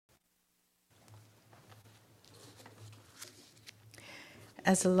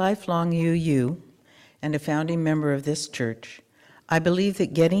As a lifelong UU and a founding member of this church, I believe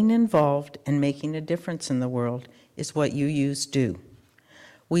that getting involved and making a difference in the world is what UUs do.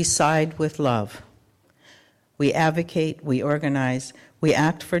 We side with love. We advocate, we organize, we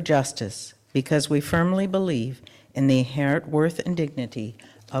act for justice because we firmly believe in the inherent worth and dignity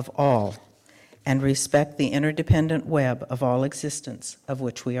of all and respect the interdependent web of all existence of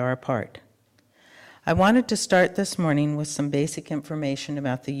which we are a part. I wanted to start this morning with some basic information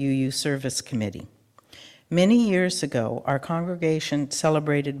about the UU Service Committee. Many years ago, our congregation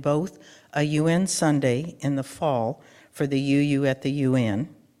celebrated both a UN Sunday in the fall for the UU at the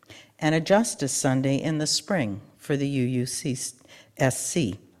UN and a Justice Sunday in the spring for the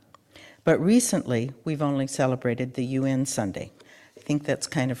UUSC. But recently, we've only celebrated the UN Sunday. I think that's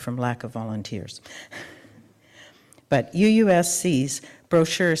kind of from lack of volunteers. But UUSC's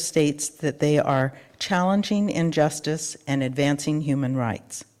brochure states that they are challenging injustice and advancing human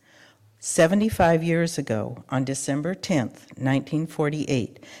rights. 75 years ago, on December 10th,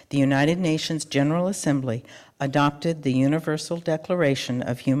 1948, the United Nations General Assembly adopted the Universal Declaration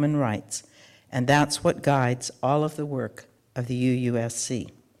of Human Rights, and that's what guides all of the work of the UUSC.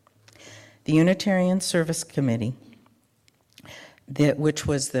 The Unitarian Service Committee, which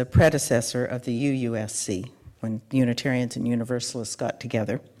was the predecessor of the UUSC, when Unitarians and Universalists got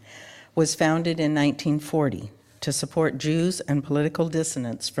together, was founded in 1940 to support Jews and political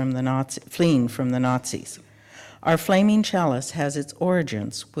dissidents fleeing from the Nazis. Our flaming chalice has its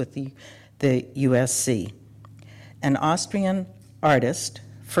origins with the USC. An Austrian artist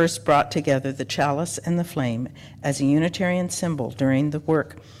first brought together the chalice and the flame as a Unitarian symbol during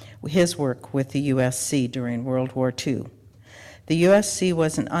his work with the USC during World War II. The USC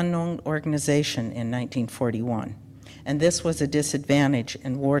was an unknown organization in 1941, and this was a disadvantage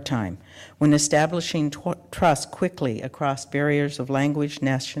in wartime, when establishing trust quickly across barriers of language,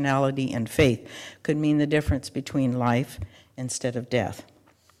 nationality, and faith could mean the difference between life instead of death.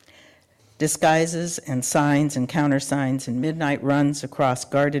 Disguises and signs and countersigns and midnight runs across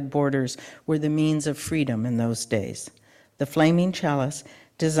guarded borders were the means of freedom in those days. The flaming chalice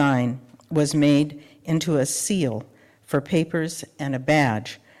design was made into a seal for papers and a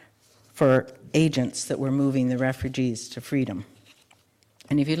badge for agents that were moving the refugees to freedom.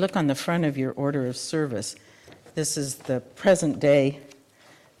 And if you look on the front of your order of service, this is the present day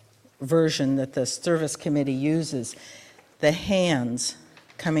version that the service committee uses, the hands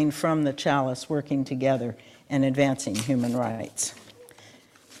coming from the chalice working together and advancing human rights.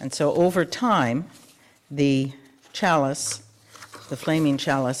 And so over time, the chalice, the flaming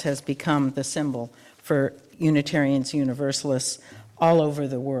chalice, has become the symbol for Unitarians, Universalists all over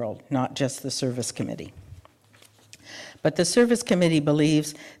the world, not just the Service Committee. But the Service Committee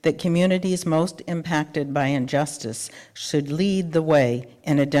believes that communities most impacted by injustice should lead the way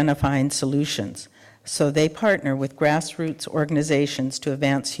in identifying solutions. So they partner with grassroots organizations to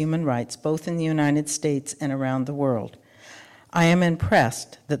advance human rights both in the United States and around the world. I am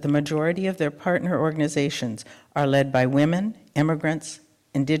impressed that the majority of their partner organizations are led by women, immigrants,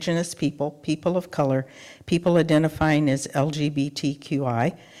 Indigenous people, people of color, people identifying as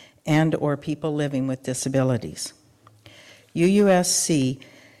LGBTQI, and or people living with disabilities. UUSC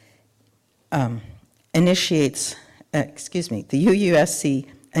the UUSC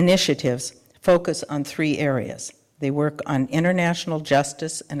initiatives focus on three areas. They work on international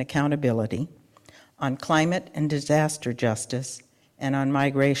justice and accountability, on climate and disaster justice, and on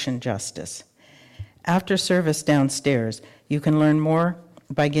migration justice. After service downstairs, you can learn more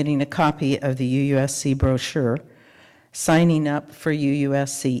by getting a copy of the UUSC brochure, signing up for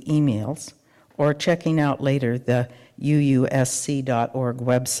UUSC emails, or checking out later the UUSC.org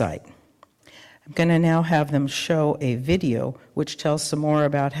website. I'm going to now have them show a video which tells some more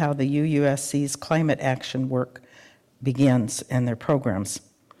about how the UUSC's climate action work begins and their programs.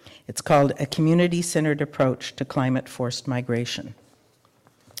 It's called A Community-Centered Approach to Climate Forced Migration.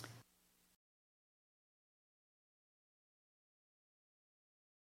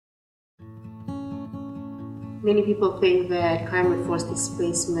 Many people think that climate-forced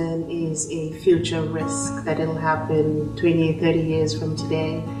displacement is a future risk, that it'll happen 20 or 30 years from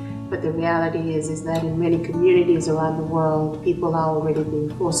today. But the reality is that in many communities around the world, people are already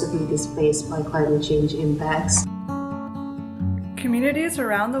being forcibly displaced by climate change impacts. Communities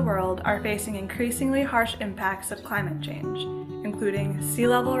around the world are facing increasingly harsh impacts of climate change, including sea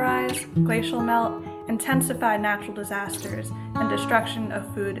level rise, glacial melt, intensified natural disasters, and destruction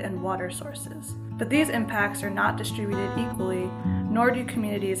of food and water sources. But these impacts are not distributed equally, nor do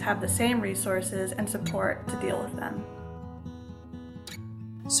communities have the same resources and support to deal with them.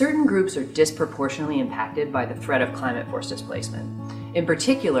 Certain groups are disproportionately impacted by the threat of climate-forced displacement. In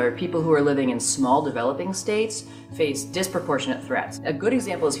particular, people who are living in small developing states face disproportionate threats. A good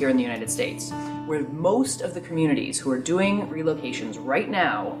example is here in the United States, where most of the communities who are doing relocations right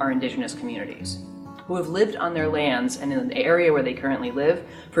now are indigenous communities, who have lived on their lands and in the area where they currently live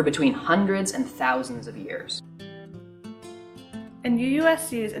for between hundreds and thousands of years. In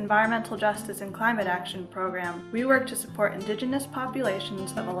UUSC's Environmental Justice and Climate Action program, we work to support indigenous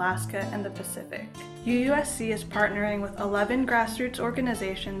populations of Alaska and the Pacific. UUSC is partnering with 11 grassroots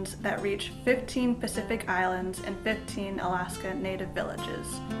organizations that reach 15 Pacific Islands and 15 Alaska Native villages.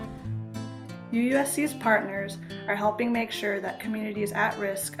 UUSC's partners are helping make sure that communities at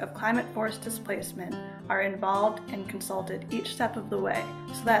risk of climate force displacement are involved and consulted each step of the way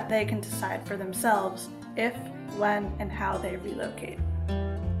so that they can decide for themselves if, when, and how they relocate.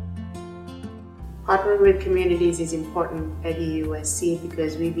 Partnering with communities is important at UUSC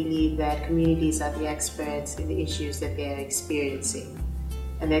because we believe that communities are the experts in the issues that they are experiencing,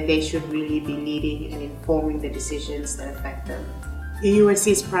 and that they should really be leading and informing the decisions that affect them.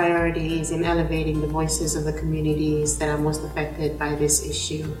 UUSC's priority is in elevating the voices of the communities that are most affected by this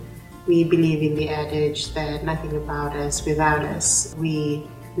issue. We believe in the adage that nothing about us without us. We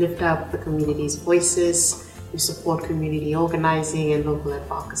lift up the community's voices. We support community organizing and local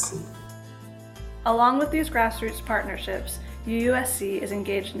advocacy. Along with these grassroots partnerships, UUSC is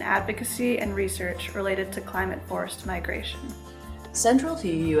engaged in advocacy and research related to climate-forced migration. Central to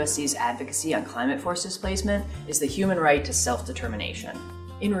UUSC's advocacy on climate force displacement is the human right to self-determination.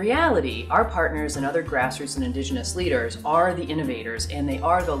 In reality, our partners and other grassroots and indigenous leaders are the innovators and they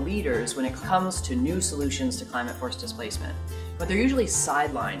are the leaders when it comes to new solutions to climate force displacement. But they're usually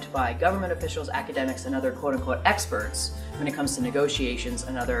sidelined by government officials, academics, and other quote-unquote experts when it comes to negotiations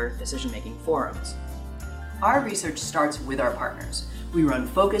and other decision-making forums. Our research starts with our partners. We run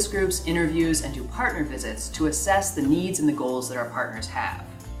focus groups, interviews, and do partner visits to assess the needs and the goals that our partners have.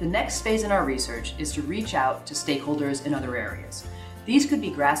 The next phase in our research is to reach out to stakeholders in other areas. These could be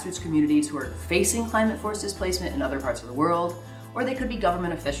grassroots communities who are facing climate force displacement in other parts of the world, or they could be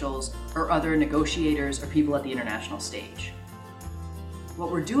government officials or other negotiators or people at the international stage. What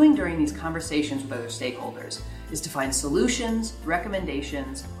we're doing during these conversations with other stakeholders is to find solutions,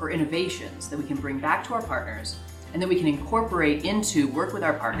 recommendations, or innovations that we can bring back to our partners and that we can incorporate into work with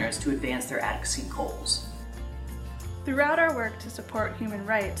our partners to advance their advocacy goals. Throughout our work to support human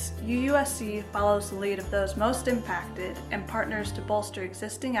rights, UUSC follows the lead of those most impacted and partners to bolster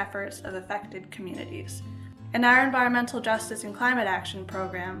existing efforts of affected communities. In our Environmental Justice and Climate Action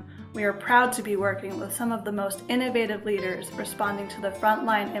program, we are proud to be working with some of the most innovative leaders responding to the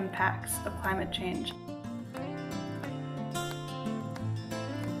frontline impacts of climate change.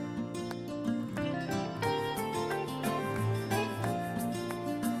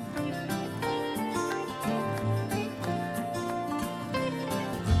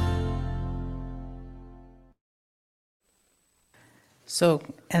 So,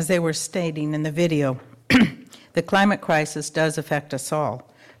 as they were stating in the video, the climate crisis does affect us all,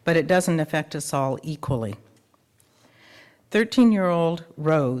 but it doesn't affect us all equally. 13-year-old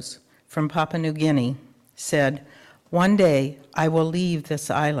Rose from Papua New Guinea said, "One day I will leave this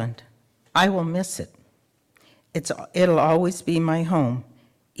island. I will miss it. It'll always be my home,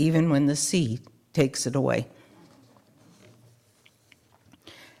 even when the sea takes it away."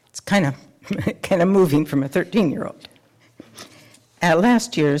 It's kind of moving from a 13-year-old. At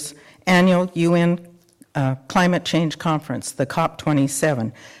last year's annual UN Climate Change Conference, the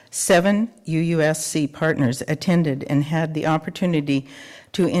COP27, 7 UUSC partners attended and had the opportunity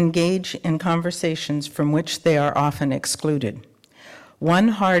to engage in conversations from which they are often excluded. One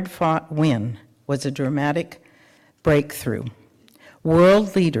hard-fought win was a dramatic breakthrough.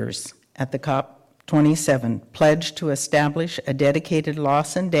 World leaders at the COP27 pledged to establish a dedicated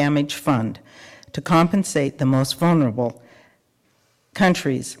loss and damage fund to compensate the most vulnerable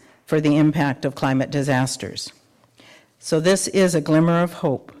countries for the impact of climate disasters. So this is a glimmer of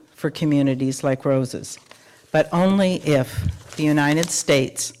hope for communities like Rose's, but only if the United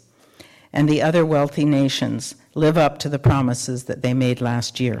States and the other wealthy nations live up to the promises that they made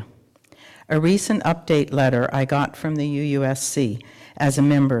last year. A recent update letter I got from the UUSC as a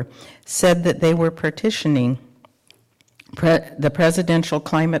member said that they were petitioning the presidential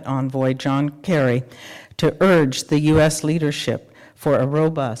climate envoy, John Kerry, to urge the U.S. leadership for a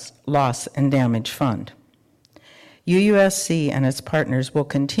robust loss and damage fund. UUSC and its partners will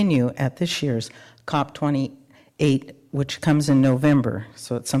continue at this year's COP28, which comes in November,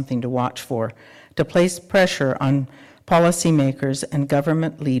 so it's something to watch for, to place pressure on policymakers and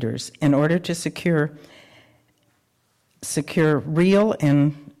government leaders in order to secure real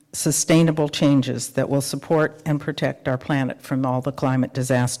and sustainable changes that will support and protect our planet from all the climate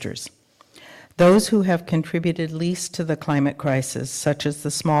disasters. Those who have contributed least to the climate crisis, such as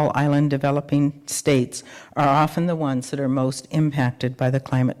the small island developing states, are often the ones that are most impacted by the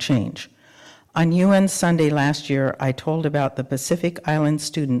climate change. On UN Sunday last year, I told about the Pacific Island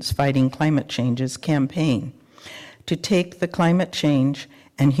Students Fighting Climate Change's campaign to take the climate change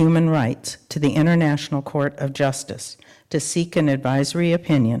and human rights to the International Court of Justice to seek an advisory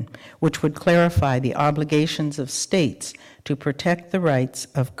opinion which would clarify the obligations of states to protect the rights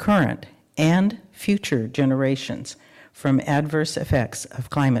of current and future generations from adverse effects of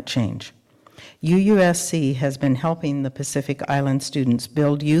climate change. UUSC has been helping the Pacific Island students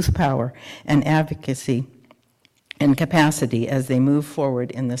build youth power and advocacy and capacity as they move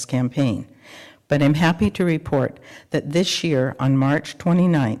forward in this campaign. But I'm happy to report that this year, on March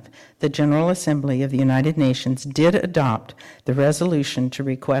 29th, the General Assembly of the United Nations did adopt the resolution to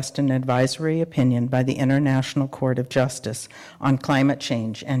request an advisory opinion by the International Court of Justice on climate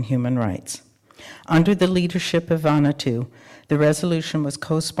change and human rights. Under the leadership of Vanuatu, the resolution was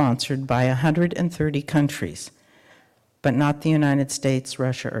co-sponsored by 130 countries, but not the United States,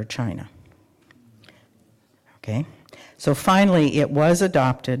 Russia, or China. Okay? So finally, it was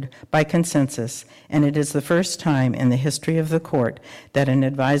adopted by consensus, and it is the first time in the history of the court that an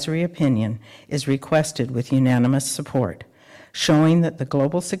advisory opinion is requested with unanimous support, showing that the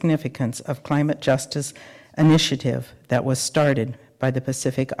global significance of climate justice initiative that was started by the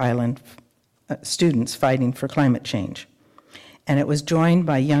Pacific Island students fighting for climate change. And it was joined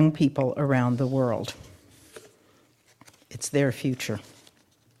by young people around the world. It's their future.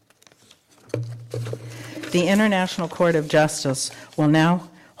 The International Court of Justice will now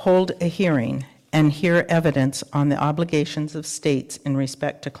hold a hearing and hear evidence on the obligations of states in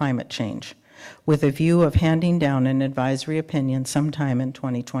respect to climate change, with a view of handing down an advisory opinion sometime in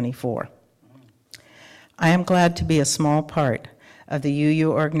 2024. I am glad to be a small part of the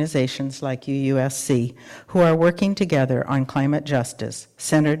UU organizations like UUSC who are working together on climate justice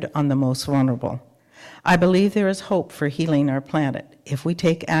centered on the most vulnerable. I believe there is hope for healing our planet if we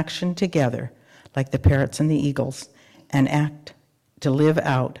take action together, like the parrots and the eagles, and act to live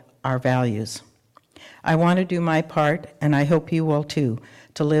out our values. I want to do my part, and I hope you will too,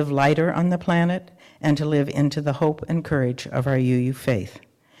 to live lighter on the planet and to live into the hope and courage of our UU faith.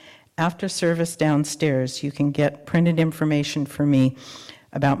 After service downstairs, you can get printed information from me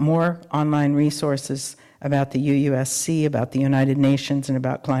about more online resources about the UUSC, about the United Nations, and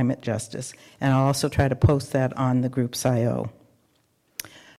about climate justice. And I'll also try to post that on the group's IO.